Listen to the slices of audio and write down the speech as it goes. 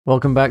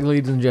Welcome back,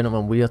 ladies and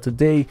gentlemen. We are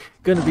today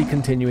going to be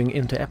continuing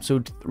into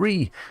episode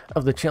 3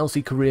 of the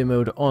Chelsea career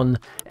mode on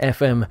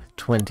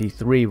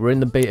FM23. We're in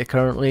the beta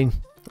currently,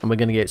 and we're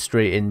going to get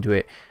straight into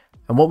it.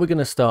 And what we're going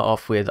to start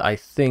off with, I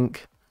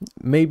think,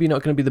 maybe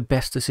not going to be the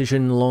best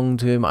decision long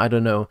term, I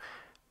don't know.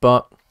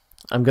 But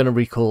I'm going to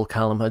recall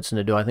Callum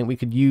Hudson-Odoi. I think we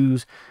could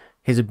use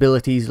his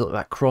abilities. Look,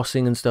 that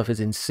crossing and stuff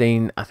is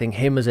insane. I think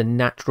him as a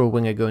natural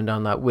winger going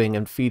down that wing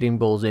and feeding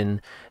balls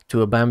in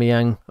to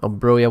Aubameyang or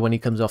Broja when he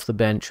comes off the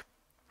bench,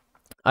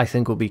 I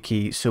think will be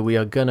key. So we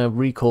are going to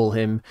recall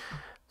him.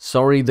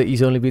 Sorry that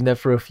he's only been there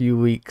for a few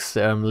weeks,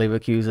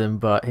 Leverkusen,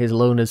 but his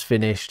loan has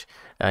finished.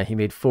 He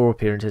made 4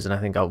 appearances and I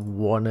think got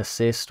 1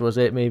 assist, was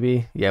it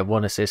maybe? Yeah,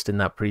 1 assist in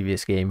that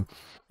previous game.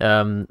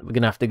 We're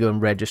going to have to go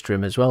and register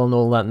him as well and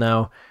all that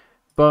now.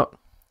 But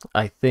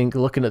I think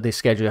looking at this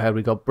schedule, how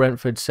we got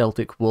Brentford,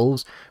 Celtic,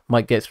 Wolves,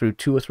 might get through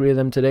 2 or 3 of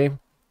them today.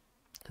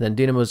 Then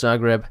Dinamo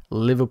Zagreb,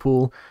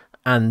 Liverpool,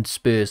 and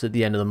Spurs at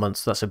the end of the month.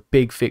 So that's a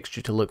big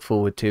fixture to look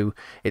forward to.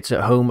 It's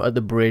at home at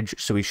the Bridge,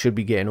 so we should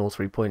be getting all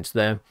 3 points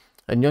there.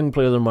 And Young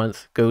Player of the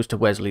Month goes to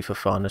Wesley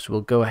Fofana, so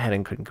we'll go ahead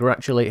and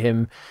congratulate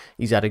him.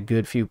 He's had a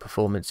good few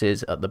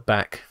performances at the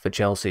back for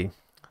Chelsea.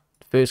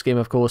 First game,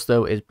 of course,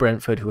 though, is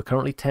Brentford, who are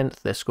currently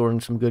 10th. They're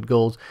scoring some good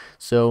goals,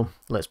 so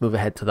let's move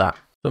ahead to that.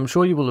 So I'm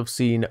sure you will have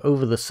seen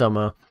over the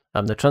summer,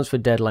 the transfer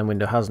deadline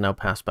window has now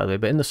passed, by the way,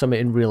 but in the summer,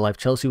 in real life,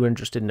 Chelsea were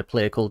interested in a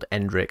player called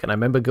Endrick, and I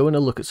remember going to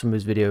look at some of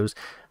his videos,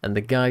 and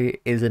the guy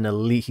is an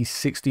elite. He's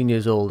 16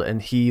 years old,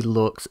 and he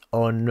looks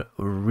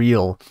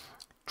unreal.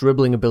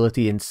 Dribbling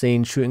ability,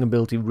 insane. Shooting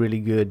ability, really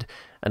good.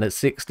 And at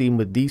 16,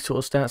 with these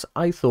sort of stats,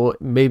 I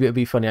thought maybe it'd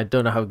be funny. I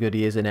don't know how good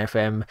he is in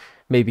FM.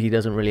 Maybe he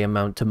doesn't really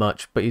amount to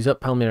much, but he's at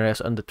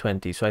Palmeiras under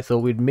 20, so I thought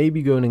we'd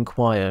maybe go and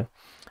inquire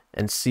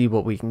and see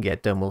what we can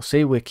get done. We'll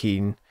say we're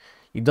keen.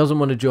 He doesn't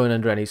want to join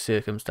under any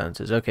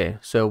circumstances. Okay,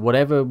 so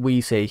whatever we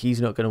say,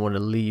 he's not going to want to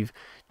leave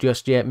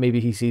just yet.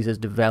 Maybe he sees his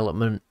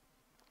development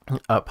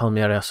at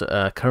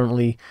Palmeiras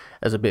currently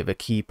as a bit of a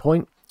key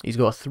point. He's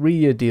got a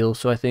 3-year deal,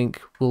 so I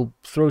think we'll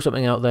throw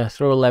something out there.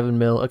 Throw 11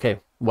 mil. Okay,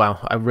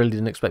 wow, I really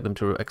didn't expect them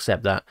to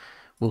accept that.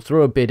 We'll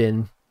throw a bid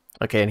in.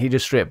 Okay, and he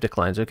just straight up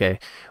declines. Okay,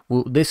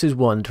 well, this is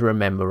one to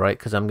remember, right?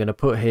 Because I'm going to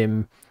put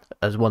him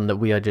as one that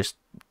we are just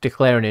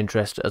declaring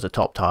interest as a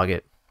top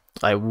target.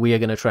 We are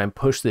going to try and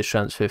push this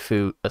transfer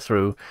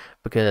through,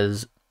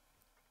 because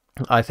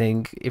I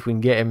think if we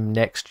can get him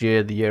next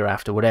year, the year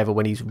after, whatever,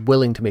 when he's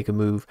willing to make a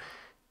move,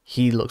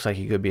 he looks like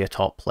he could be a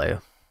top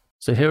player.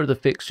 So here are the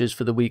fixtures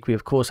for the week. We,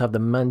 of course, have the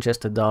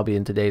Manchester derby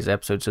in today's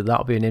episode, so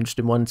that'll be an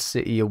interesting one.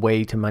 City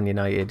away to Man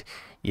United.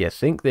 You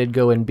think they'd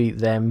go and beat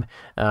them.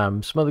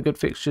 Some other good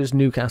fixtures.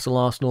 Newcastle,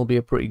 Arsenal will be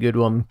a pretty good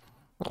one.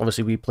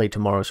 Obviously, we play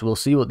tomorrow, so we'll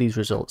see what these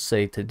results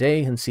say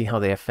today and see how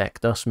they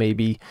affect us,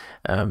 maybe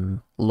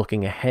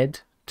looking ahead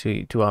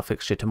to our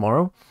fixture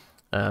tomorrow.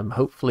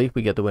 Hopefully,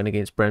 we get the win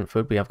against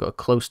Brentford. We have got a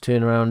close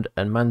turnaround,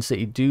 and Man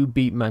City do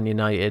beat Man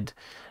United.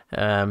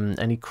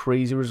 Any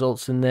crazy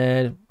results in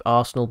there?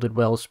 Arsenal did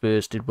well,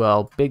 Spurs did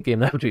well. Big game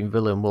there between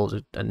Villa and Wolves,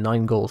 a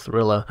 9-goal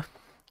thriller.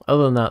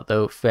 Other than that,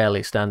 though,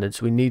 fairly standard.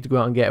 So we need to go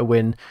out and get a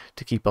win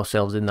to keep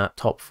ourselves in that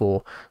top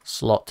 4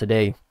 slot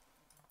today.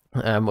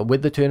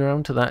 With the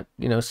turnaround to that,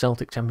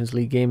 Celtic Champions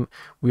League game,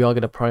 we are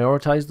going to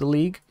prioritise the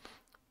league,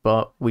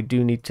 but we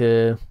do need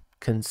to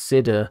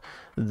consider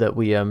that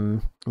we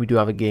do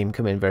have a game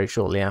come in very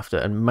shortly after,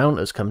 and Mount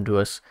has come to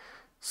us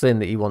saying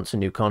that he wants a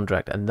new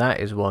contract, and that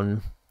is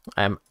one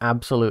I am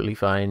absolutely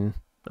fine.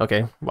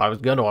 Okay, well, I was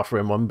going to offer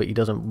him one, but he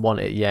doesn't want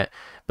it yet.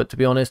 But to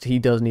be honest, he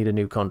does need a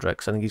new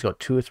contract. So I think he's got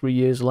 2 or 3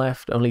 years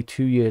left, only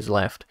 2 years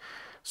left.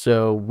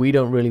 So we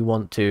don't really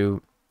want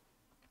to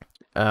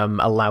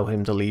allow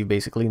him to leave,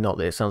 basically. Not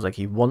that it sounds like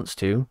he wants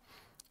to.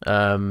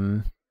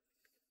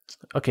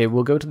 Okay,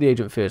 we'll go to the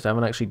agent first. I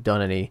haven't actually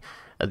done any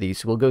of these,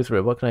 so we'll go through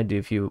it. What can I do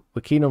if we're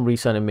keen on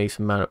re-signing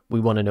Mason Mount? We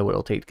want to know what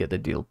it'll take to get the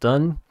deal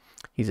done.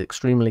 He's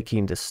extremely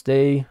keen to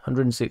stay.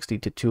 160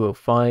 to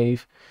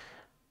 205.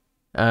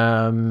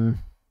 I'll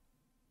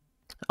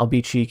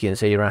be cheeky and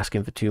say you're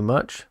asking for too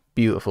much.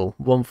 Beautiful.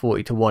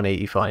 140 to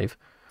 185.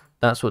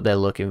 That's what they're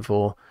looking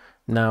for.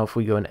 Now, if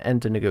we go and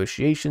enter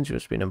negotiations, he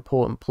must be an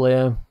important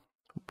player.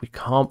 We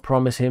can't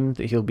promise him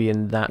that he'll be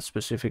in that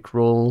specific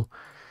role.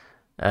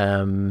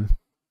 I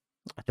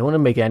don't want to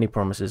make any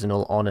promises, in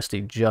all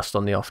honesty, just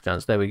on the off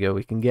chance. There we go.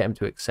 We can get him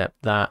to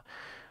accept that.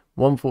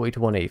 140 to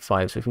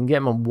 185. So if we can get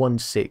him on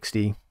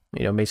 160,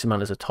 Mason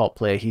Mount is a top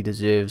player. He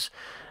deserves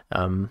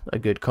a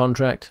good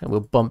contract, and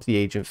we'll bump the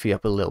agent fee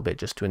up a little bit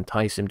just to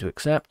entice him to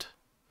accept.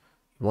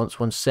 He wants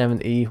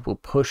 170. We'll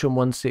push on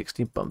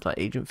 160, bump that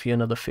agent fee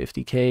another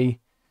 50k.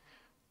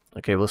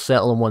 Okay, we'll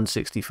settle on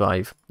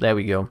 165. There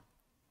we go.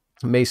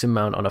 Mason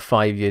Mount on a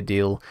 5-year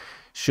deal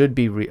should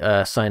be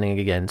signing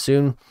again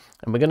soon,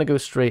 and we're going to go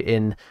straight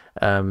in.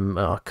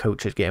 Our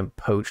coach is getting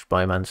poached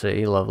by Man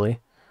City. Lovely.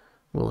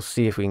 We'll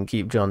see if we can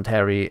keep John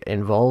Terry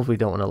involved. We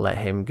don't want to let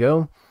him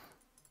go.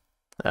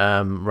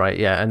 Right,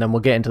 yeah, and then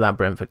we'll get into that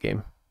Brentford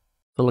game.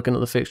 So looking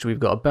at the fixture, we've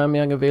got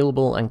Aubameyang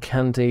available and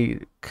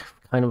Kante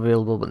kind of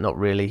available, but not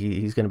really.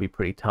 He's going to be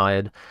pretty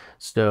tired.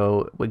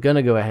 So we're going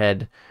to go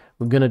ahead.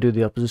 We're going to do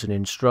the opposition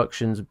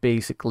instructions,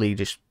 basically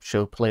just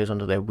show players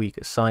onto their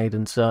weaker side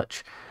and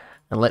such.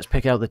 And let's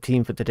pick out the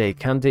team for today.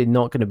 Kante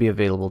not going to be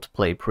available to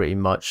play pretty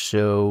much,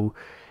 so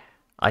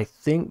I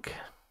think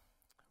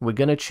we're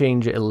going to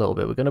change it a little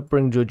bit. We're going to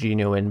bring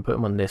Jorginho in, put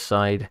him on this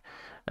side.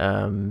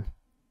 And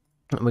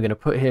we're going to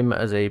put him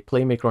as a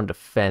playmaker on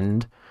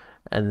defend.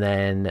 And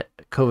then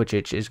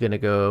Kovacic is going to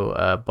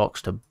go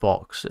box to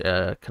box.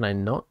 Can I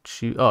not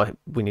shoot? Oh,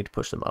 we need to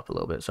push them up a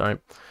little bit, sorry.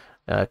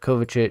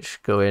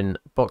 Kovacic going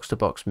box to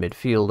box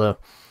midfielder.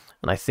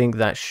 And I think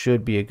that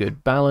should be a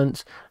good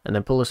balance. And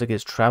then Pulisic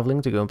is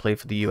travelling to go and play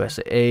for the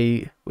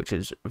USA, which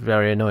is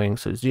very annoying.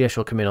 So Ziyech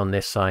will come in on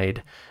this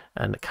side.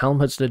 And Callum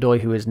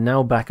Hudson-Odoi, who is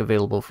now back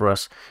available for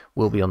us,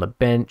 will be on the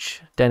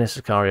bench. Dennis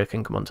Zakaria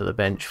can come onto the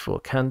bench for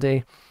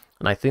Kante.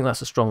 And I think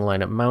that's a strong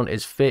lineup. Mount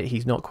is fit.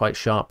 He's not quite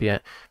sharp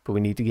yet, but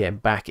we need to get him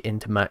back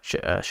into match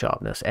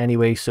sharpness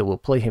anyway. So we'll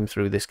play him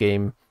through this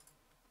game.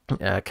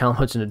 Callum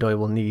Hudson-Odoi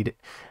will need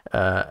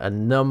a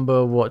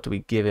number. What do we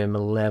give him?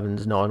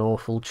 11's not an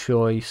awful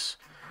choice.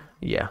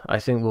 Yeah, I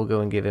think we'll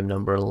go and give him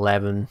number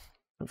 11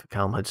 for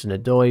Callum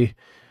Hudson-Odoi.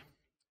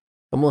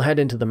 And we'll head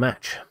into the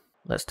match.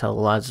 Let's tell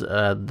the lads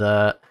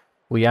that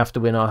we have to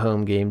win our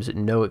home games.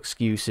 No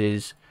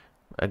excuses.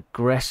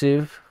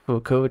 Aggressive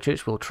for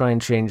Kovacic. We'll try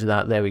and change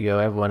that. There we go.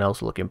 Everyone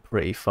else looking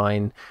pretty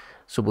fine.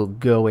 So we'll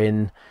go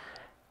in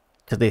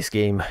to this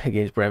game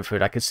against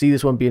Brentford. I could see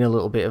this one being a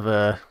little bit of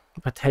a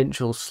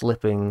potential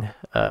slipping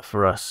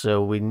for us,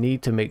 so we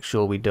need to make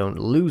sure we don't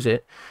lose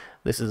it.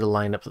 This is the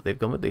lineup that they've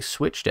gone with. They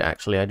switched it,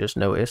 actually, I just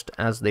noticed,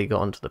 as they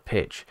got onto the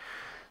pitch.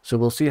 So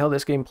we'll see how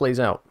this game plays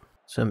out.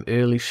 Some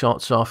early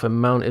shots off,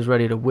 and Mount is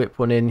ready to whip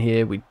one in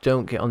here. We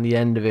don't get on the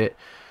end of it,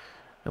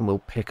 and we'll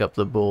pick up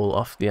the ball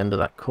off the end of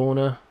that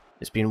corner.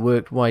 It's been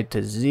worked wide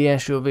to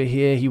Ziyech over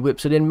here. He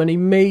whips it in, Money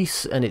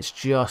Mace, and it's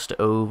just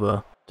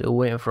over. Still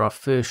waiting for our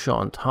first shot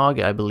on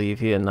target, I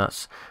believe, here, and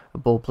that's a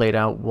ball played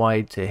out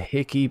wide to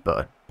Hickey,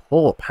 but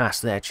poor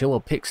pass there.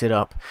 Chilwell picks it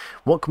up.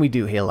 What can we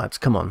do here, lads?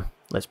 Come on.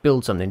 Let's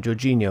build something.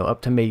 Jorginho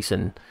up to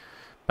Mason.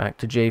 Back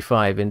to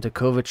J5 into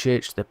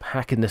Kovacic. They're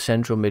packing the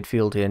central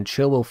midfield here, and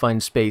Chilwell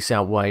finds space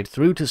out wide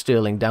through to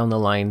Sterling down the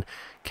line.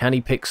 Can he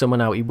pick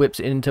someone out? He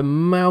whips it into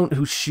Mount,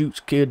 who shoots.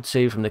 Good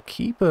save from the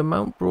keeper.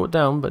 Mount brought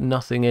down, but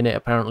nothing in it,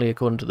 apparently,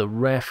 according to the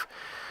ref.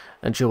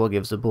 And Chilwell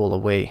gives the ball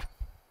away.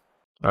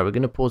 Alright, we're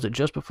going to pause it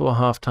just before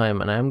half-time,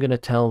 and I'm going to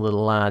tell the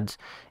lads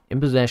in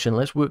possession,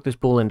 let's work this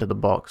ball into the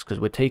box, because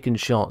we're taking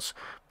shots,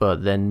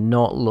 but they're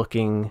not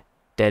looking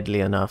deadly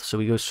enough. So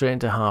we go straight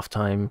into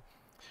half-time.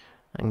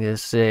 I'm going to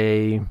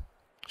say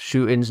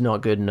shooting's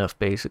not good enough,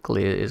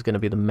 basically, is going to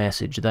be the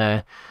message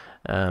there.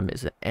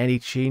 Is there any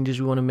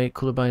changes we want to make?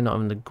 Koulibaly not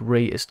having the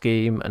greatest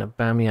game, and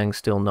Aubameyang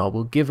still not.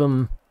 We'll give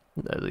them,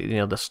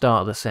 the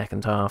start of the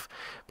second half,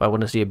 but I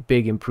want to see a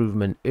big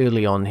improvement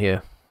early on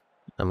here.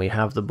 And we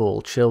have the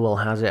ball.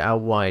 Chilwell has it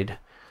out wide.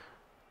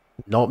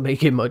 Not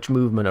making much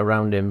movement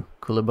around him.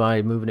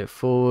 Koulibaly moving it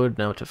forward.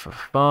 Now to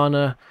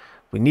Fofana.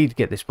 We need to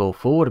get this ball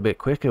forward a bit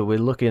quicker. We're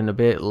looking a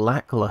bit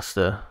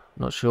lackluster.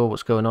 Not sure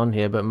what's going on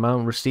here, but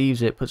Mount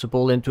receives it. Puts a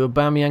ball into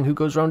Aubameyang, who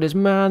goes round his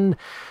man.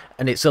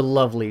 And it's a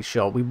lovely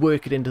shot. We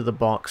work it into the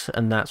box,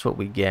 and that's what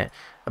we get.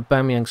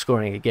 Aubameyang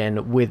scoring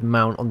again with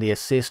Mount on the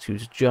assist,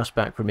 who's just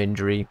back from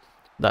injury.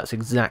 That's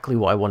exactly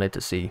what I wanted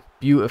to see.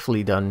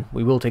 Beautifully done.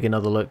 We will take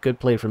another look. Good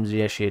play from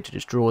Ziyech here to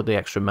just draw the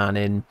extra man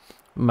in.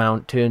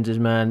 Mount turns his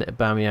man.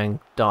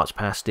 Aubameyang darts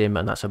past him,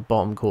 and that's a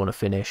bottom corner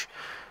finish.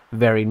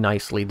 Very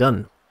nicely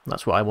done.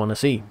 That's what I want to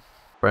see.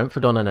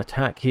 Brentford on an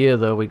attack here,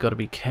 though. We've got to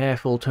be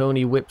careful.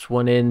 Tony whips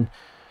one in.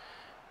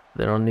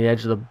 They're on the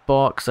edge of the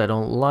box. I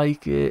don't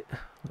like it.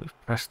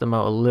 We've pressed them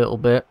out a little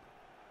bit.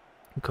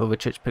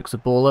 Kovacic picks the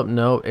ball up.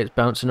 No, it's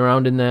bouncing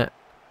around in there.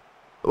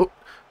 Oh,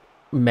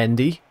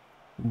 Mendy.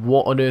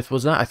 What on earth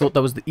was that? I thought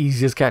that was the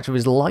easiest catch of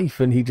his life,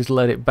 and he just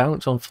let it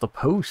bounce off the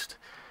post.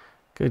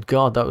 Good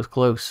God, that was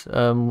close.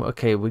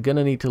 Okay, we're going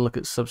to need to look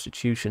at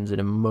substitutions in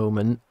a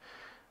moment.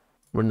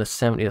 We're in the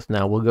 70th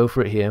now. We'll go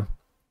for it here.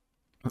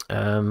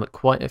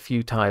 Quite a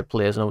few tired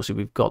players, and obviously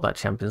we've got that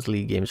Champions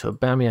League game, so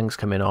Aubameyang's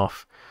coming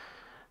off.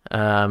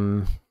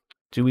 Do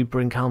we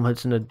bring Callum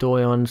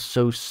Hudson-Odoi on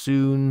so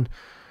soon?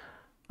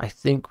 I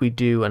think we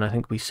do, and I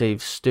think we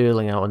save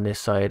Sterling out on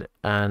this side.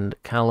 And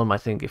Callum, I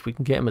think if we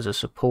can get him as a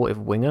supportive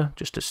winger,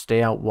 just to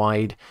stay out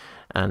wide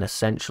and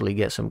essentially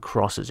get some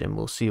crosses in,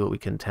 we'll see what we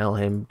can tell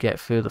him. Get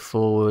further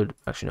forward.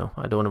 Actually, no,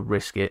 I don't want to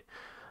risk it.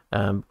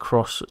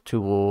 Cross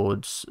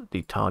towards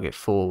the target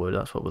forward.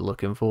 That's what we're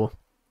looking for.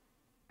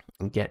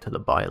 And get to the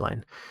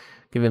byline.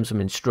 Give him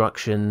some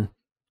instruction.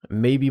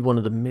 Maybe one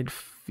of the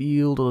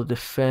midfield or the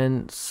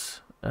defence.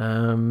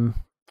 Ben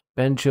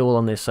Chilwell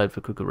on this side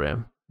for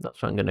Cucurella. That's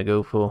what I'm going to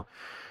go for.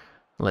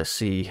 Let's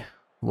see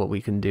what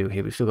we can do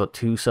here. We've still got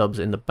 2 subs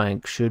in the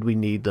bank should we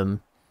need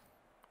them.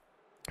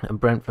 And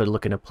Brentford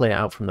looking to play it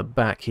out from the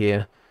back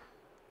here.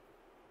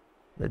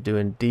 They're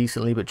doing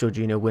decently, but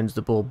Jorginho wins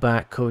the ball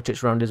back.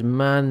 Kovacic round his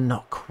man.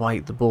 Not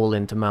quite the ball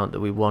into Mount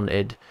that we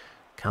wanted.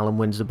 Callum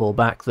wins the ball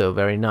back, though.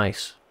 Very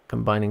nice.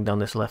 combining down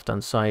this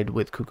left-hand side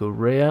with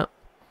Cucurella.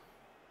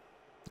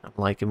 I'm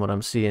liking what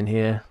I'm seeing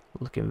here.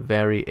 Looking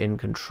very in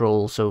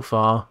control so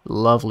far.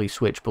 Lovely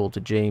switch ball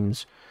to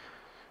James.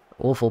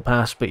 Awful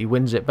pass, but he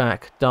wins it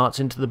back. Darts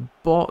into the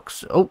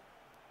box. Oh,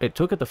 it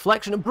took a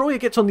deflection, and Breuer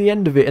gets on the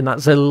end of it, and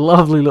that's a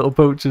lovely little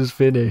poacher's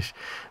finish.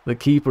 The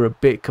keeper a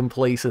bit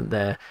complacent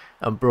there,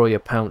 and Breuer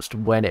pounced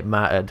when it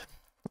mattered.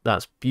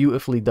 That's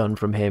beautifully done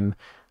from him,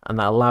 and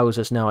that allows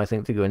us now, I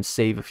think, to go and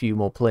save a few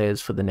more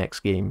players for the next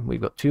game.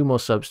 We've got 2 more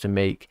subs to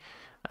make.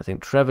 I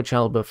think Trevor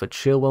Chalobah for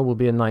Chilwell will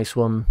be a nice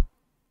one,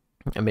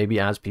 and maybe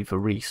Aspi for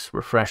Reece.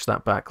 Refresh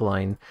that back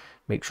line,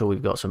 make sure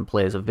we've got some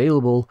players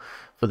available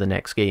for the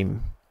next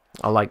game.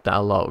 I like that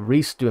a lot.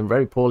 Reece doing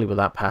very poorly with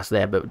that pass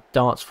there, but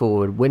darts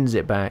forward, wins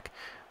it back,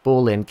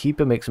 ball in,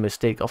 keeper makes a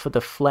mistake off a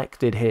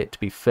deflected hit, to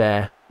be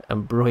fair,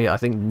 and Breuer, I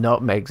think,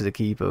 nutmegs the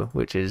keeper,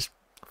 which is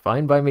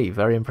fine by me,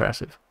 very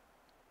impressive.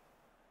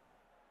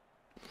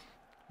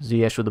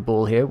 Ziyech with the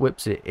ball here,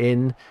 whips it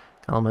in,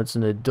 Callum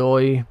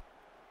Hudson-Odoi,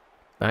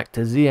 back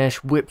to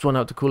Ziyech, whips one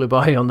out to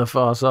Koulibaly on the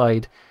far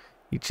side,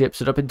 he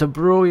chips it up into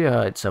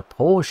Breuer. It's a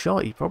poor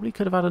shot, he probably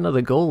could have had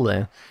another goal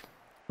there.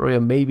 Breuer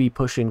may be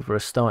pushing for a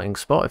starting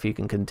spot if he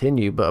can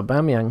continue, but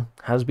Aubameyang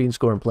has been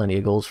scoring plenty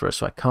of goals for us,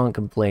 so I can't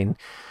complain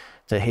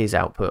to his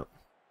output.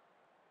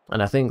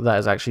 And I think that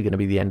is actually going to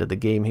be the end of the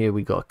game here.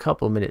 We've got a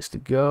couple minutes to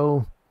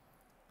go.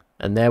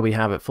 And there we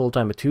have it,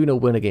 full-time, a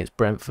 2-0 win against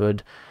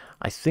Brentford.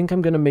 I think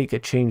I'm going to make a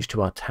change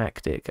to our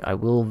tactic. I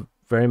will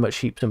very much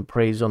heap some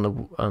praise on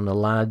the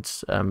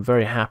lads. I'm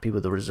very happy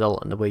with the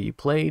result and the way you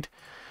played.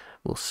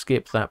 We'll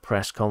skip that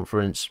press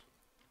conference.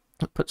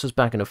 It puts us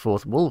back in a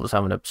 4th. Wolves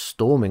having a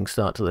storming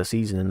start to the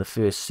season in the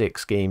first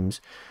 6 games.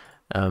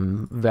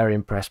 Very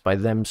impressed by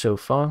them so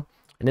far.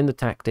 And in the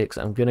tactics,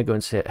 I'm going to go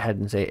and sit ahead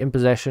and say, in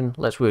possession,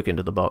 let's work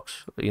into the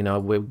box. You know,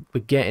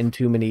 we're getting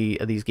too many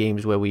of these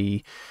games where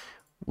we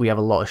have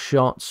a lot of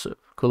shots.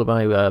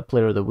 Koulibaly,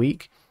 player of the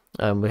week.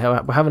 We're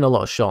having a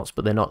lot of shots,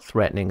 but they're not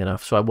threatening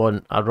enough. So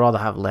I'd rather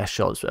have less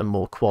shots and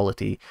more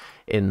quality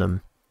in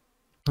them.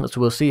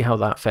 So we'll see how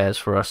that fares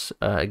for us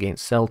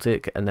against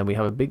Celtic, and then we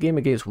have a big game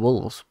against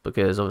Wolves,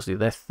 because obviously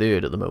they're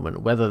 3rd at the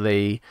moment. Whether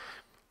they,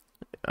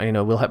 you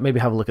know, we'll maybe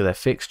have a look at their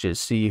fixtures,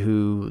 see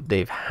who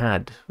they've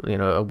had. You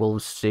know, are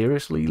Wolves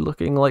seriously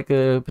looking like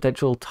a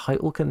potential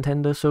title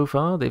contender so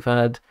far? They've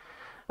had,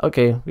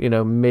 okay, you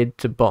know, mid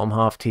to bottom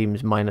half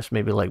teams, minus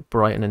maybe like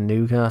Brighton and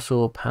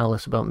Newcastle,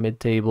 Palace about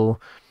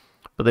mid-table.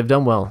 But they've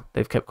done well.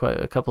 They've kept quite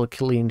a couple of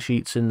clean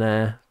sheets in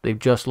there. They've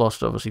just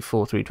lost, obviously,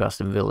 4-3 to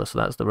Aston Villa, so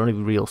that's their only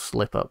real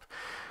slip-up.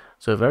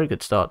 So a very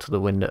good start to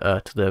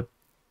the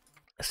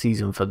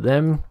season for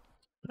them.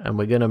 And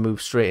we're going to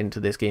move straight into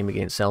this game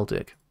against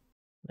Celtic.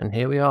 And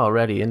here we are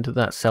already into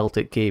that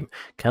Celtic game.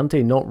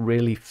 Kante not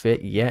really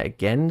fit yet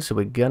again, so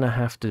we're going to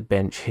have to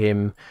bench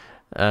him.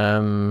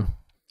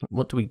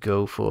 What do we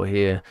go for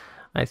here?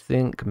 I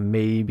think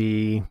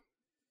maybe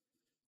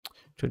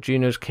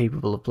Jorginho's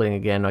capable of playing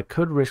again. I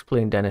could risk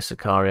playing Dennis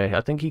Zakaria. I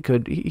think he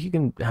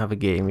can have a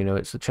game. You know,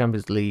 it's the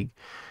Champions League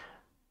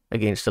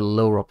against a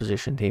lower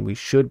opposition team. We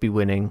should be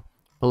winning.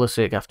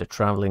 Pulisic, after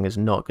travelling, is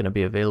not going to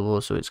be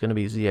available, so it's going to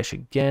be Ziyech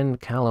again.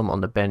 Callum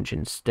on the bench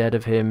instead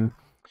of him.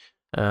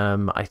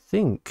 I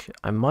think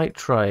I might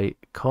try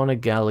Conor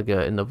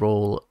Gallagher in the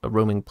role, a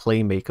roaming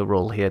playmaker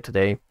role here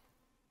today.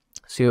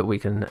 See what we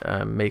can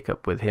make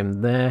up with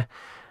him there.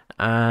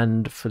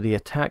 And for the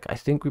attack, I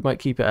think we might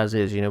keep it as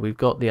is. You know, we've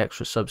got the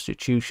extra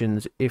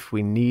substitutions if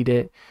we need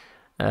it.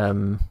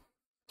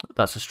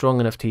 That's a strong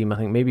enough team. I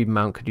think maybe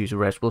Mount could use a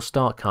rest. We'll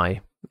start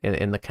Kai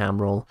in the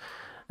cam role,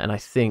 and I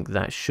think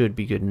that should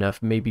be good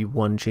enough. Maybe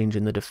one change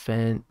in the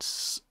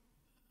defense.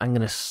 I'm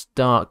going to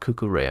start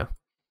Cucurella.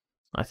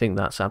 I think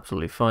that's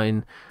absolutely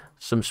fine.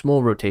 Some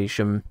small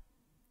rotation.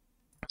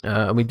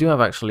 And we do have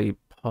actually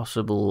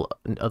possible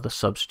other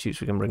substitutes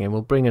we can bring in.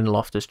 We'll bring in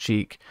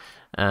Loftus-Cheek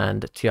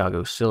and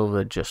Thiago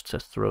Silva just to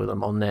throw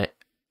them on there.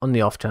 On the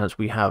off chance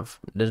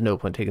there's no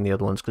point taking the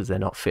other ones because they're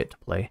not fit to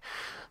play.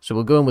 So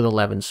we'll go in with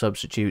 11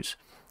 substitutes.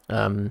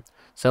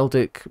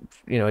 Celtic,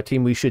 you know, a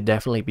team we should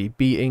definitely be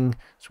beating.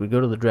 So we go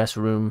to the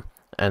dressing room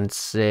and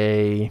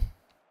say,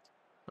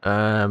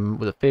 with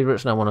the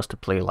favourites, and I want us to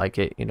play like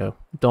it, you know,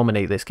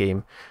 dominate this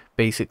game.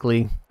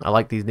 Basically, I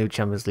like these new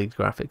Champions League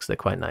graphics. They're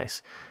quite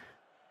nice.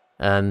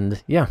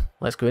 And yeah,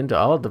 let's go into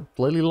the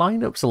bloody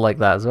lineups are like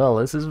that as well.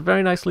 This is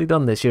very nicely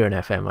done this year in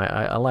FM.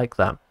 I like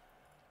that.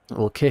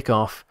 We'll kick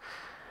off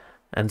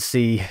and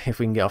see if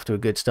we can get off to a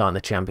good start in the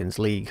Champions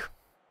League.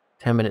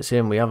 10 minutes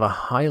in, we have a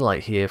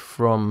highlight here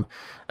from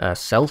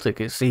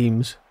Celtic, it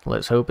seems.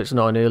 Let's hope it's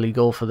not an early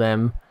goal for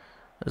them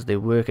as they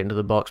work into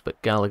the box,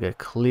 but Gallagher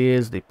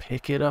clears. They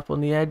pick it up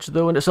on the edge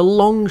though, and it's a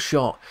long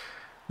shot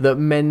that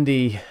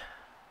Mendy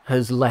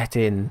has let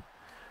in.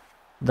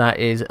 That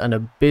is an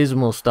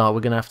abysmal start.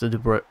 We're going to have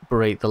to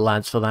berate the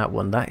lads for that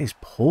one. That is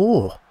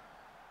poor.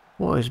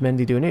 What is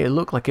Mendy doing here? It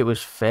looked like it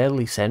was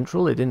fairly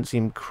central. It didn't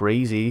seem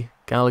crazy.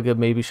 Gallagher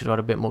maybe should have had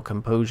a bit more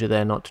composure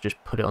there, not to just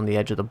put it on the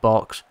edge of the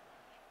box.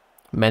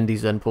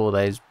 Mendy's done poor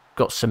there. He's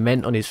got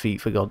cement on his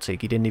feet, for God's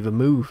sake. He didn't even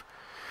move.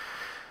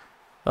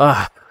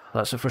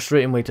 That's a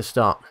frustrating way to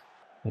start.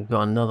 We've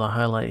got another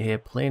highlight here,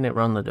 playing it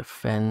around the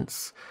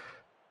defence.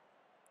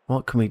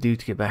 What can we do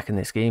to get back in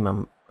this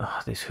game?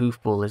 This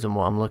hoofball isn't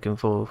what I'm looking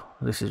for.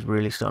 This is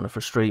really starting to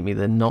frustrate me.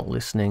 They're not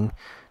listening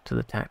to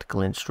the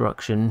tactical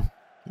instruction.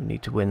 We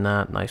need to win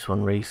that. Nice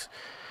one, Reece.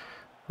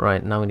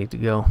 Right, now we need to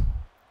go.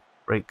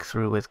 Break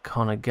through with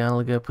Conor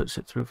Gallagher. Puts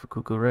it through for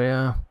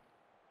Cucurella.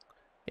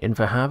 In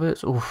for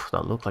Havertz. Oof,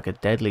 that looked like a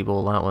deadly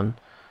ball, that one.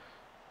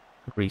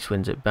 Reece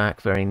wins it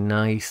back. Very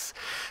nice.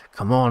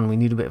 Come on, we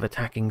need a bit of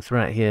attacking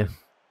threat here.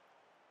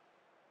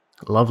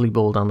 Lovely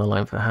ball down the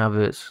line for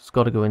Havertz. It's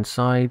got to go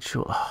inside.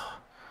 Sure.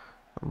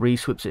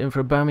 Reece whips it in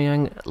for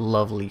Aubameyang.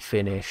 Lovely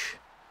finish.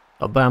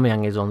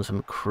 Aubameyang is on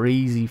some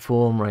crazy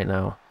form right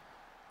now.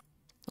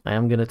 I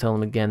am going to tell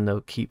him again,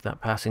 though, keep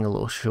that passing a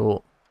little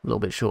short. A little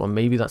bit shorter.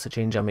 Maybe that's a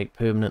change I make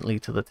permanently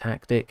to the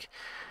tactic.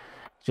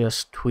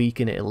 Just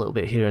tweaking it a little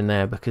bit here and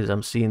there, because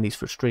I'm seeing these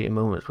frustrating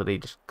moments where they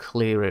just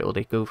clear it or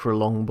they go for a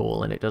long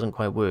ball and it doesn't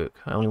quite work.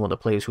 I only want the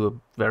players who are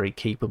very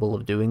capable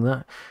of doing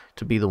that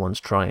to be the ones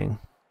trying.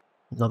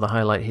 Another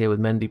highlight here with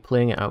Mendy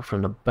playing it out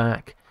from the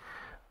back.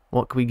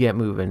 What can we get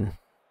moving?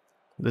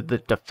 The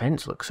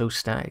defence looks so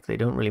static. They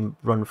don't really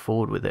run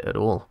forward with it at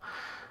all.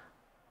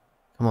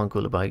 Come on,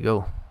 Koulibaly,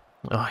 go.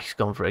 Oh, he's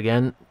gone for it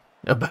again.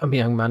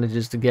 Aubameyang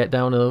manages to get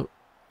down.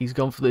 He's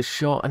gone for this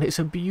shot, and it's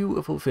a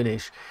beautiful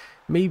finish.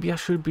 Maybe I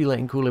should be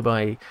letting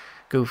Koulibaly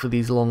go for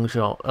these long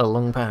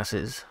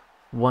passes.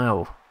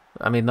 Wow.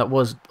 I mean, that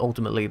was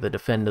ultimately the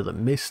defender that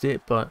missed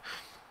it, but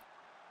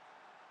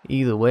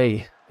either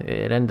way,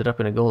 it ended up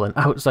in a goal. And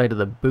outside of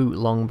the boot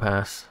long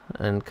pass,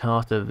 and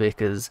Carter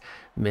Vickers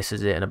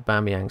misses it, and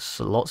Aubameyang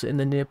slots it in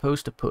the near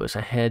post to put us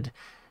ahead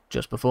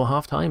just before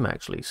half-time,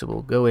 actually. So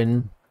we'll go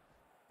in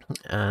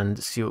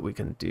and see what we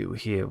can do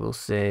here. We'll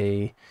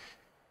say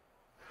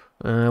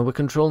we're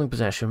controlling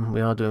possession.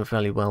 We are doing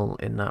fairly well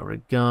in that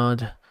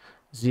regard.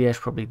 Ziyech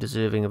probably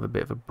deserving of a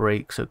bit of a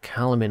break, so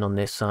Callum in on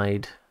this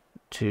side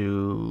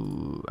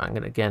to... I'm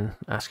going to again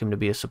ask him to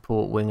be a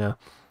support winger.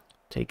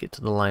 Take it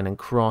to the line and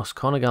cross.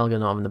 Conor Gallagher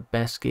not having the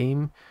best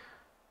game.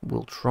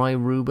 We'll try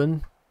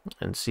Ruben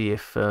and see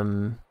if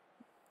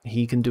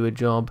he can do a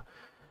job.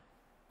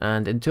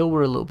 And until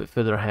we're a little bit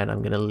further ahead,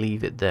 I'm going to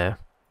leave it there.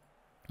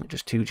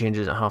 Just 2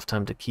 changes at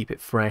halftime to keep it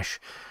fresh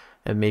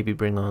and maybe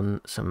bring on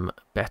some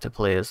better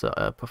players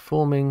that are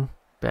performing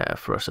better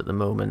for us at the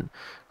moment.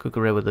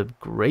 Cucurella with a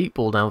great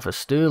ball down for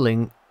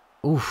Sterling.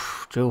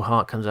 Oof, Joe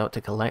Hart comes out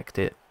to collect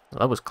it.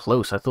 That was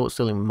close. I thought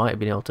Sterling might have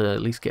been able to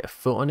at least get a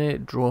foot on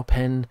it, draw a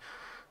pen,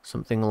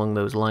 something along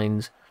those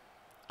lines.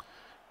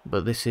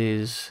 But this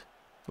is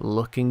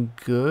looking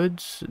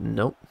good.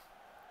 Nope.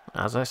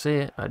 As I say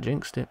it, I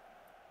jinxed it.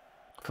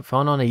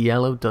 Fofana on a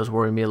yellow does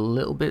worry me a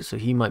little bit, so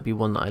he might be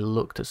one that I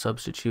look to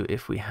substitute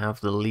if we have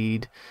the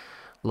lead.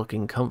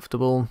 Looking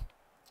comfortable.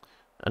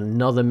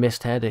 Another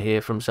missed header here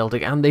from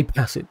Celtic, and they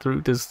pass it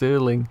through to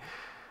Sterling.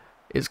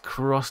 It's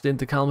crossed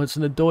into Callum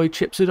Hudson-Odoi,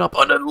 chips it up,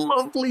 and a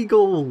lovely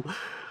goal!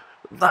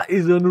 That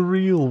is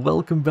unreal.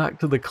 Welcome back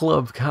to the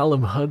club,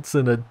 Callum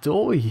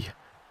Hudson-Odoi.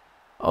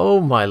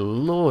 Oh my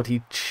lord,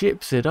 he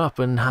chips it up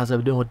and has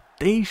an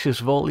audacious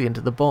volley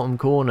into the bottom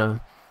corner.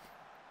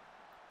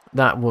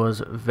 That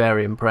was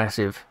very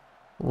impressive.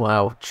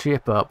 Wow,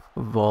 chip up,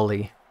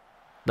 volley.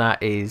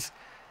 That's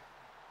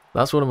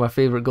one of my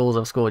favourite goals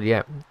I've scored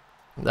yet.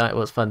 That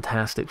was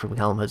fantastic from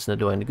Callum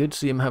Hudson-Odoi, and good to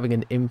see him having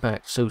an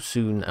impact so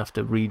soon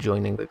after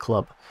rejoining the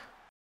club.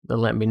 They'll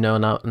let me know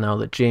now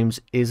that James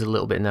is a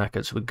little bit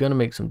knackered, so we're going to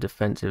make some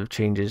defensive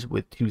changes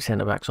with 2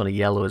 centre-backs on a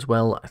yellow as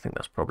well. I think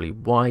that's probably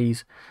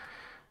wise.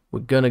 We're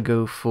going to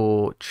go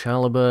for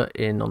Chalobah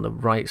in on the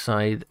right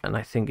side, and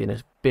I think in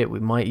a bit we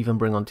might even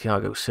bring on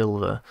Thiago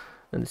Silva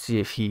and see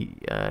if he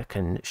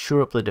can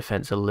shore up the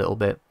defence a little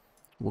bit.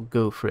 We'll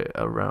go for it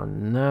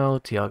around now.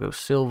 Thiago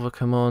Silva,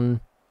 come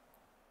on.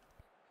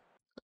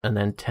 And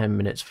then 10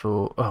 minutes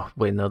for... Oh,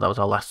 wait, no, that was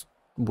our last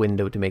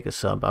window to make a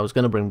sub. I was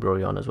going to bring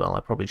Broy on as well.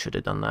 I probably should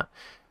have done that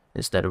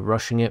instead of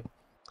rushing it.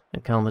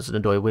 And Callum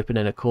Hudson-Odoi whipping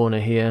in a corner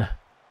here.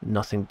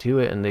 Nothing to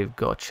it, and they've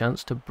got a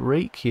chance to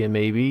break here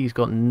maybe. He's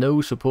got no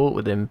support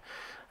with him.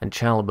 And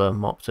Chalobah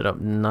mops it up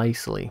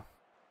nicely.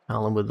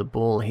 Alan with the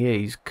ball here.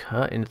 He's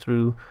cutting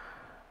through.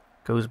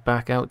 Goes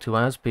back out to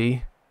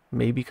Aspi.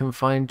 Maybe can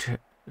find...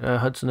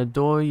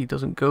 Hudson-Odoi, he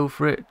doesn't go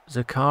for it.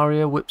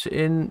 Zakaria whips it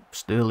in.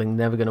 Sterling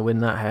never going to win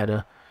that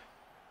header.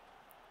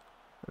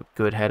 A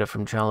good header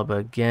from Chalobah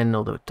again,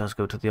 although it does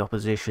go to the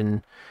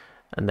opposition.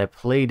 And they're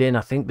played in.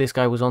 I think this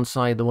guy was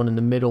onside. The one in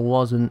the middle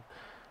wasn't.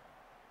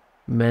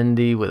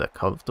 Mendy with a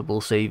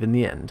comfortable save in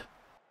the end.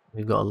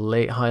 We've got a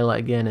late highlight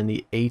again in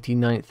the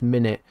 89th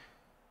minute.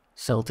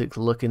 Celtic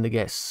looking to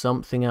get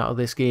something out of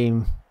this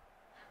game.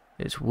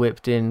 It's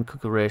whipped in.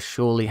 Cucurella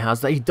surely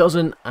has that. He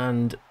doesn't,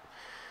 and...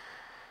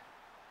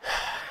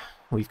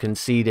 we've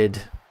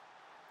conceded.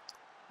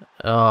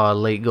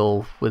 Late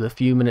goal with a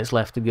few minutes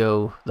left to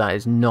go. That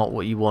is not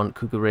what you want.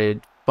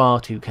 Cucurella far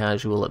too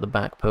casual at the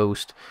back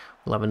post.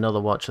 We'll have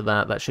another watch of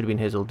that. That should have been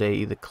his all day.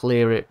 Either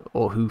clear it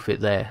or hoof it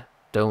there.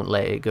 Don't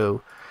let it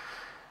go.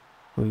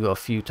 We've got a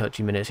few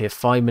touchy minutes here.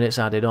 5 minutes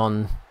added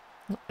on.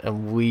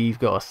 and we've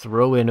got a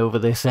throw in over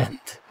this end.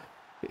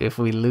 If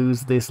we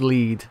lose this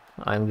lead,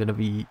 I'm going to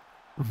be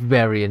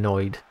very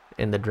annoyed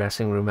in the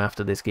dressing room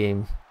after this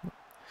game.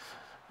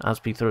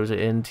 Aspi throws it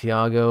in,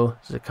 Thiago,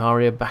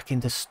 Zakaria back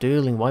into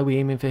Sterling. Why are we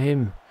aiming for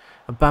him?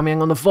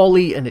 Aubameyang on the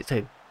volley, and it's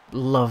a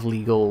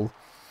lovely goal.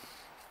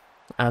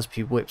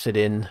 Aspi whips it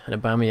in,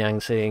 and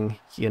Aubameyang saying,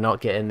 "You're not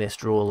getting this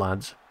draw,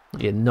 lads.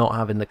 You're not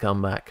having the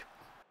comeback."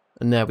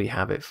 And there we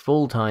have it,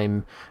 full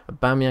time.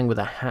 Aubameyang with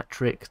a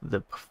hat-trick.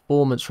 The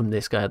performance from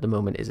this guy at the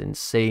moment is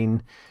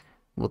insane.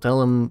 We'll tell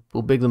them,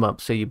 we'll big them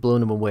up, say you've blown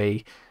them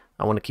away.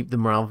 I want to keep the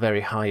morale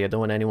very high. I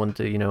don't want anyone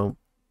to, you know,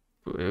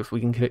 if we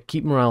can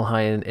keep morale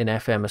high in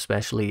FM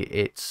especially,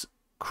 it's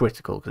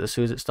critical, because as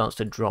soon as it starts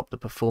to drop, the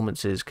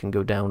performances can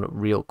go down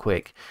real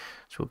quick.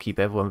 So we'll keep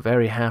everyone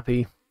very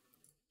happy.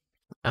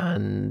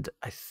 And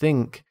I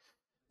think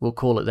we'll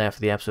call it there for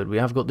the episode. We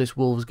have got this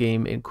Wolves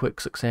game in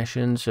quick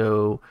succession,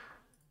 so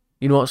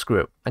you know what, screw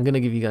it. I'm going to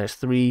give you guys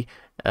 3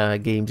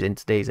 games in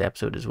today's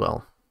episode as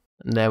well.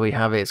 And there we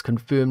have it. It's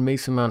confirmed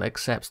Mason Mount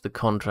accepts the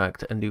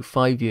contract, a new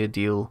 5-year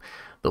deal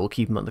that will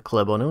keep him at the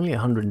club on only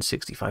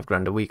 165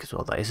 grand a week as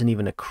well. That isn't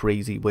even a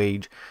crazy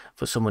wage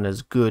for someone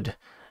as good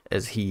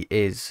as he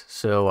is.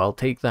 So I'll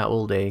take that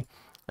all day.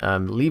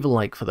 Leave a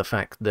like for the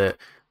fact that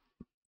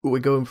we're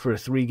going for a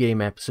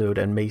 3-game episode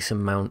and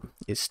Mason Mount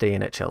is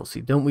staying at Chelsea.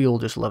 Don't we all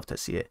just love to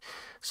see it?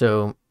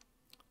 So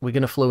we're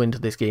going to flow into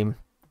this game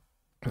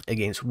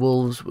against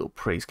Wolves. We'll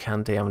praise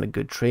Kante having a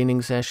good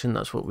training session.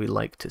 That's what we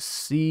like to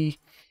see,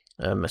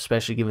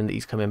 especially given that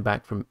he's coming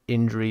back from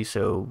injury.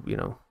 So, you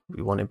know,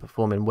 we want him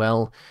performing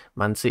well.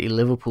 Man City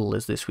Liverpool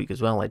is this week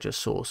as well, I just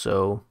saw.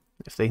 So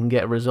if they can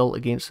get a result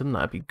against them,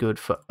 that'd be good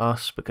for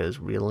us, because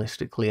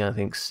realistically, I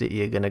think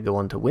City are going to go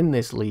on to win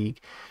this league,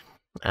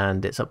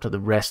 and it's up to the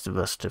rest of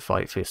us to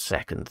fight for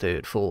 2nd,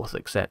 3rd, 4th,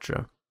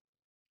 etc.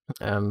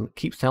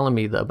 Keeps telling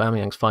me that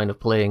Aubameyang's fine of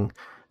playing,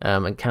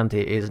 and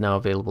Kante is now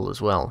available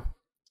as well.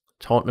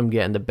 Tottenham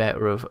getting the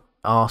better of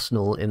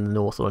Arsenal in the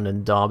North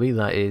London derby.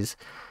 That is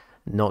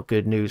not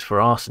good news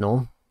for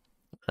Arsenal.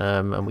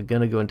 And we're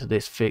going to go into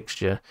this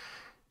fixture.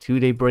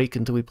 2-day break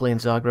until we play in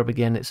Zagreb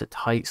again. It's a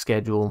tight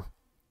schedule,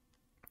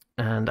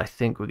 and I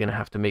think we're going to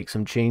have to make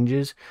some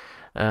changes.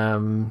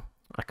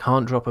 I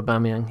can't drop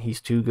Aubameyang. He's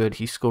too good.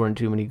 He's scoring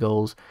too many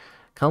goals.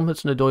 Callum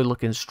Hudson-Odoi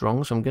looking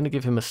strong, so I'm going to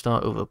give him a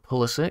start over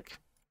Pulisic.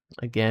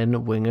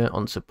 Again, winger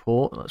on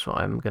support. That's what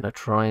I'm going to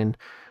try and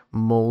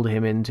mould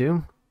him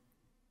into.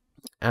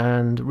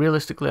 And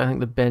realistically, I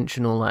think the bench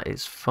and all that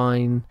is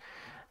fine.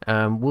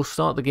 We'll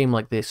start the game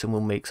like this and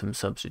we'll make some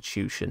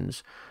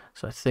substitutions.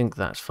 So I think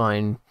that's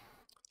fine.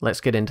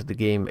 Let's get into the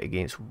game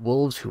against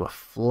Wolves, who are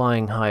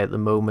flying high at the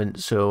moment.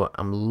 So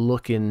I'm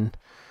looking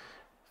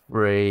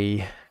for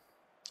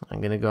I'm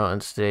going to go out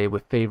and stay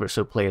with favourites,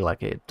 so play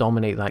like it.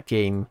 Dominate that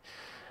game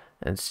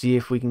and see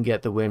if we can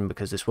get the win,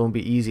 because this won't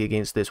be easy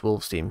against this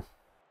Wolves team.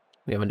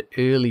 We have an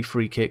early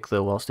free kick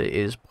though, whilst it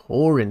is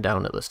pouring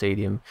down at the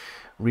stadium.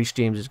 Reece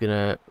James is going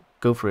to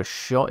go for a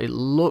shot. It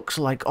looks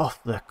like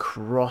off the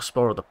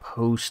crossbar or the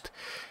post.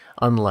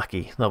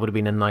 Unlucky. That would have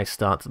been a nice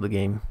start to the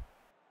game.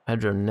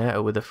 Pedro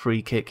Neto with a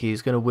free kick.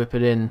 He's going to whip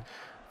it in.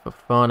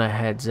 Fofana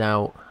heads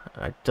out.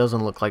 It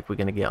doesn't look like we're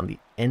going to get on the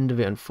end of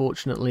it,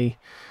 unfortunately.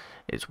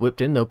 It's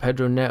whipped in though.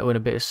 Pedro Neto in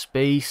a bit of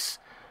space.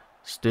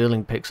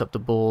 Sterling picks up the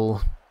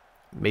ball.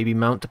 Maybe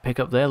Mount to pick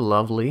up there.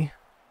 Lovely.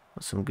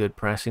 That's some good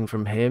pressing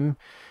from him.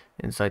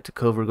 Inside to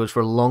cover. Goes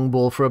for a long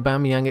ball for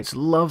Aubameyang. It's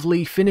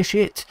lovely. Finish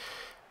it.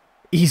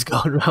 He's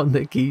gone around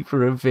the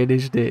keeper and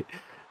finished it.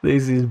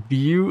 This is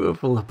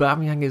beautiful.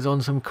 Aubameyang is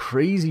on some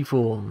crazy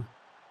form.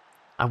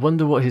 I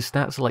wonder what his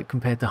stats are like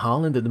compared to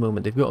Haaland at the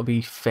moment. They've got to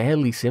be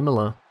fairly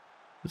similar.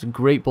 It's a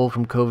great ball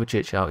from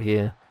Kovacic out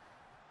here.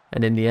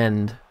 And in the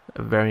end,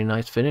 a very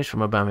nice finish from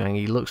Aubameyang.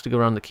 He looks to go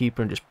around the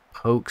keeper and just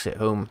pokes it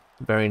home.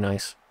 Very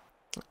nice.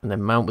 And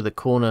then Mount with a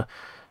corner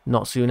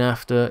not soon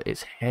after.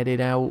 It's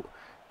headed out.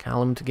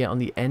 Callum to get on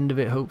the end of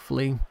it,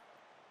 hopefully.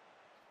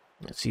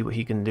 Let's see what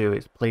he can do.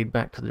 It's played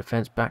back to the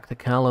defence, back to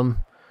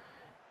Callum.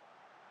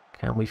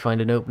 Can we find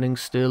an opening?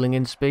 Sterling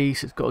in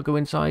space. It's got to go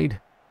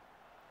inside.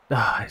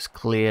 Ah, it's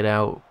cleared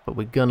out, but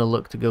we're going to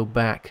look to go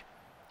back.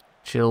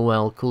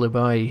 Chilwell,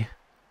 Koulibaly.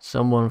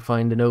 Someone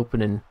find an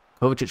opening.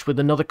 Kovacic with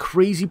another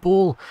crazy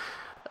ball.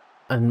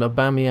 And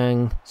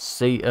Aubameyang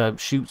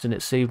shoots, and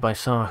it's saved by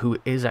Sarr, who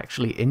is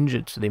actually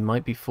injured, so they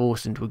might be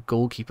forced into a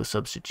goalkeeper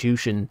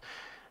substitution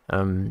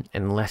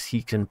unless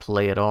he can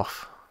play it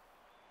off.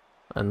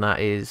 And that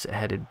is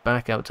headed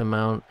back out to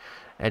Mount.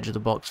 Edge of the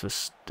box for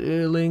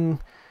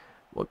Sterling.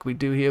 What can we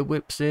do here?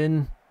 Whips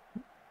in.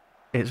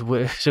 It's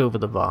whipped over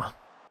the bar.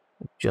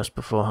 Just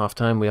before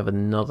half-time, we have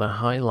another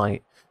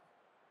highlight.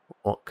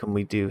 What can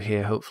we do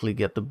here? Hopefully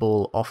get the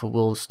ball off of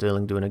Wolves.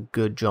 Sterling doing a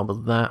good job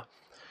of that.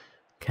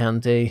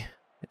 Kante,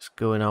 it's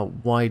going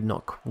out wide,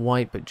 not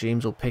quite, but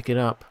James will pick it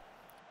up.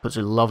 Puts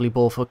a lovely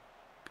ball for...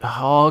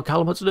 Oh,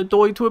 Callum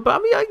Hudson-Odoi to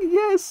Aubameyang.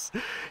 Yes!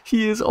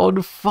 He is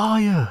on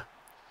fire.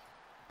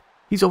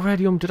 He's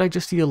already on, did I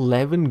just see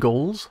 11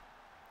 goals?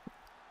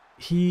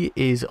 He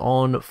is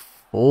on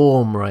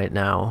form right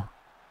now.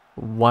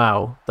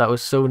 Wow, that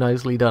was so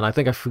nicely done. I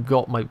think I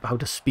forgot how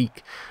to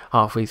speak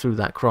halfway through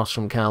that cross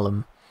from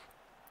Callum,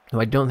 who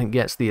I don't think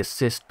gets the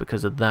assist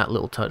because of that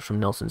little touch from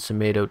Nelson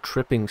Semedo,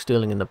 tripping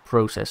Sterling in the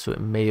process, so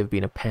it may have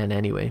been a pen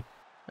anyway.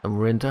 And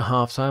we're into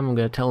half-time. I'm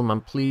going to tell him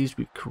I'm pleased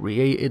we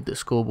created, the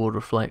scoreboard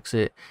reflects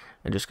it,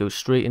 and just go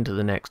straight into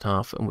the next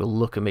half, and we'll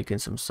look at making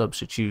some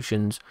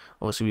substitutions.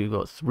 Obviously, we've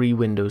got 3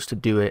 windows to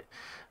do it,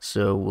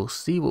 so we'll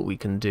see what we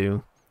can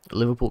do.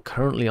 Liverpool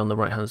currently on the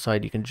right-hand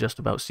side, you can just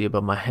about see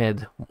above my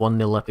head,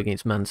 1-0 up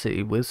against Man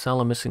City, with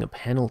Salah missing a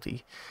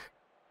penalty.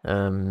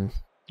 But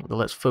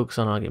let's focus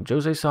on our game.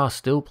 Jose Sarr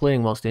still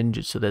playing whilst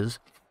injured, so there's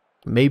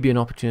maybe an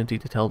opportunity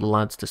to tell the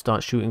lads to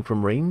start shooting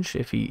from range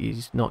if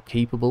he's not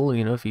capable,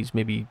 you know, if he's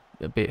maybe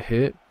a bit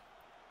hurt.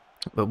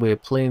 But we're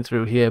playing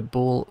through here.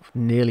 Ball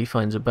nearly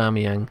finds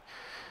Aubameyang.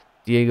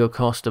 Diego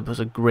Costa puts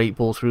a great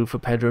ball through for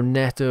Pedro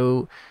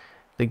Neto.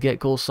 They get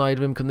goal side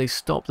of him. Can they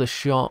stop the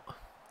shot?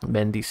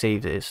 Mendy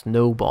saves it. It's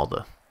no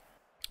bother.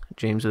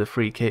 James with a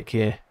free kick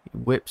here. He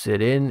whips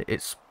it in.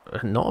 It's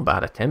not a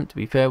bad attempt, to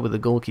be fair, with a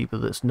goalkeeper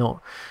that's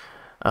not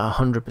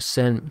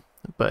 100%,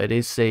 but it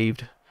is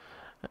saved.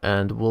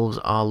 And Wolves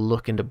are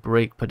looking to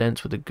break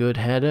Podence with a good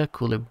header.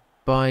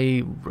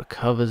 Koulibaly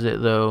recovers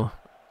it though.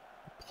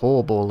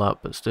 Poor ball up,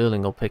 but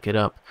Sterling will pick it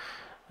up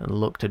and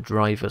look to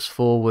drive us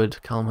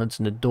forward. Callum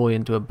Hudson-Odoi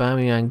into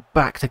Aubameyang.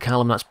 Back to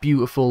Callum. That's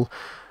beautiful.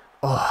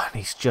 Oh, and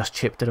he's just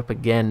chipped it up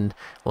again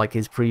like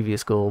his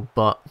previous goal,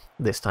 but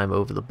this time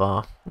over the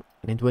bar.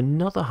 And into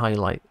another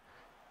highlight.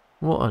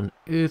 What on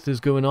earth is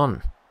going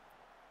on?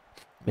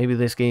 Maybe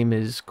this game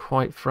is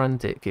quite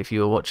frantic if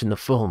you were watching the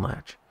full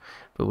match,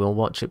 but we'll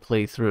watch it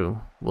play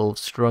through.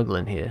 Wolves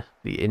struggling here.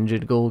 The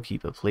injured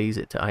goalkeeper plays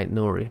it to Ait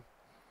Nouri.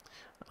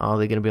 Are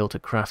they going to be able to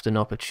craft an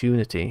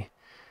opportunity?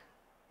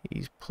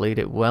 He's played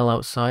it well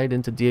outside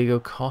into Diego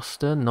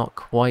Costa. Not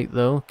quite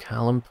though.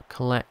 Callum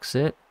collects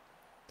it.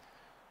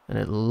 And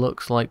it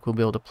looks like we'll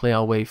be able to play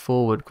our way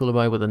forward.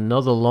 Koulibaly with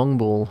another long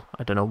ball.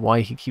 I don't know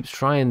why he keeps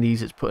trying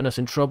these. It's putting us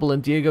in trouble.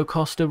 And Diego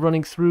Costa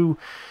running through.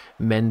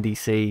 Mendy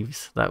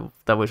saves.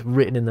 That was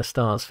written in the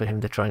stars for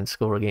him to try and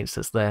score against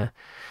us there.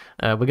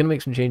 We're going to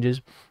make some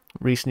changes.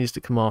 Reece needs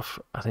to come off.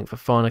 I think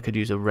Fofana could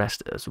use a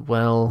rest as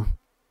well.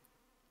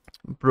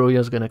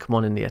 Broja's going to come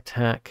on in the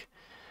attack.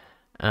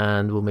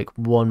 And we'll make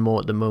one more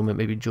at the moment.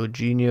 Maybe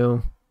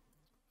Jorginho.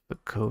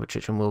 But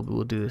Kovacic and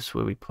we'll do this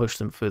where we push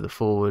them further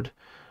forward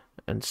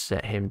and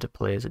set him to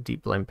play as a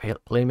deep line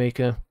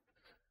playmaker.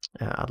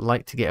 I'd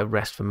like to get a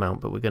rest for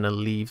Mount, but we're going to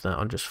leave that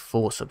on just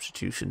 4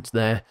 substitutions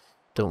there.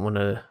 Don't want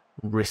to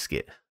risk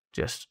it.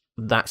 Just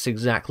that's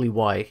exactly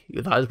why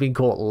that has been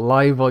caught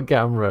live on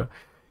camera.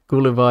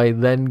 Koulibaly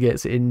then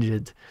gets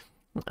injured,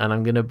 and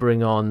I'm going to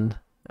bring on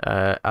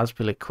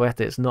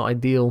Azpilicueta. It's not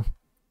ideal,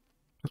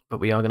 but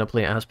we are going to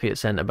play Azpi at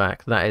centre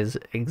back. That is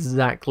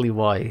exactly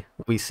why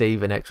we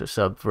save an extra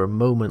sub for a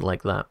moment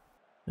like that.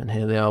 And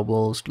here they are,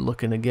 Wolves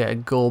looking to get a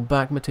goal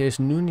back. Mateus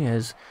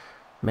Nunes.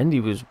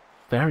 Mendy was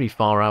very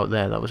far out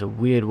there. That was a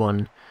weird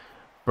one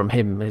from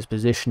him, his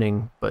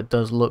positioning. But it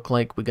does look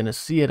like we're going to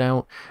see it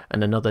out.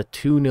 And another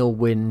 2-0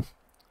 win.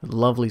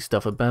 Lovely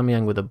stuff.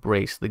 Aubameyang with a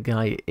brace. The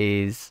guy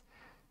is,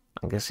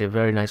 I'm going to say, a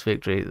very nice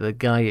victory. The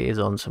guy is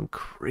on some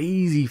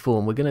crazy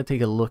form. We're going to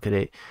take a look at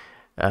it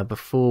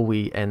before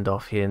we end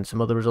off here. And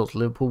some other results.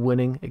 Liverpool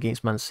winning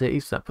against Man City.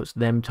 So that puts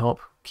them top.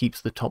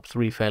 Keeps the top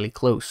 3 fairly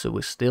close. So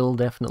we're still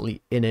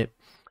definitely in it.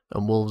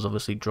 And Wolves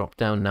obviously drop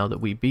down now that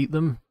we beat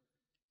them.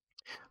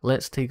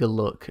 Let's take a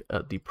look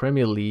at the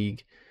Premier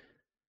League.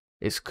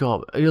 It's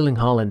got Erling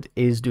Haaland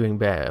is doing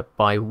better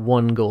by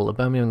 1 goal.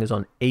 Aubameyang is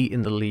on 8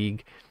 in the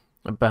league.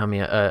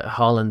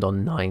 Haaland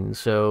on 9.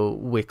 So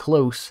we're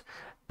close,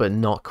 but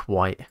not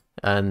quite.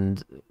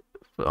 And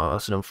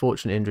that's an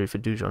unfortunate injury for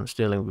Dujon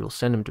Sterling. We'll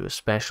send him to a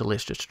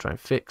specialist just to try and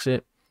fix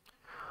it.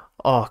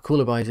 Oh,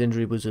 Koulibaly's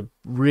injury was a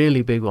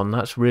really big one.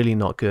 That's really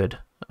not good.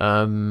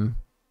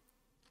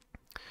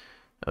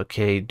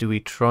 Okay, do we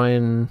try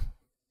and...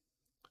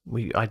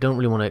 I don't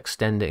really want to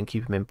extend it and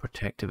keep him in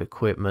protective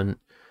equipment.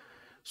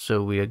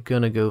 So we are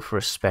going to go for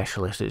a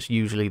specialist. It's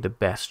usually the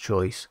best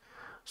choice.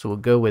 So we'll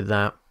go with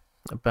that.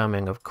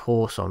 Aubameyang, of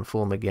course, on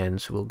form again.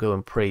 So we'll go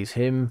and praise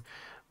him.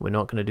 We're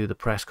not going to do the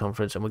press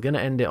conference. And we're going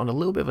to end it on a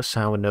little bit of a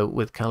sour note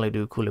with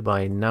Kalidou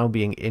Koulibaly now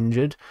being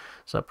injured.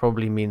 So that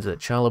probably means that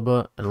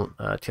Chalobah and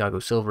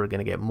Thiago Silva are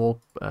going to get more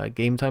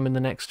game time in the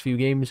next few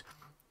games.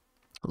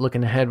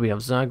 Looking ahead, we have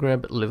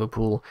Zagreb,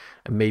 Liverpool,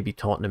 and maybe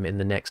Tottenham in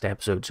the next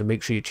episode. So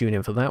make sure you tune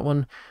in for that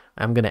one.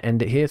 I'm going to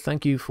end it here.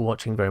 Thank you for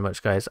watching very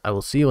much, guys. I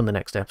will see you on the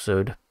next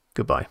episode.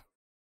 Goodbye.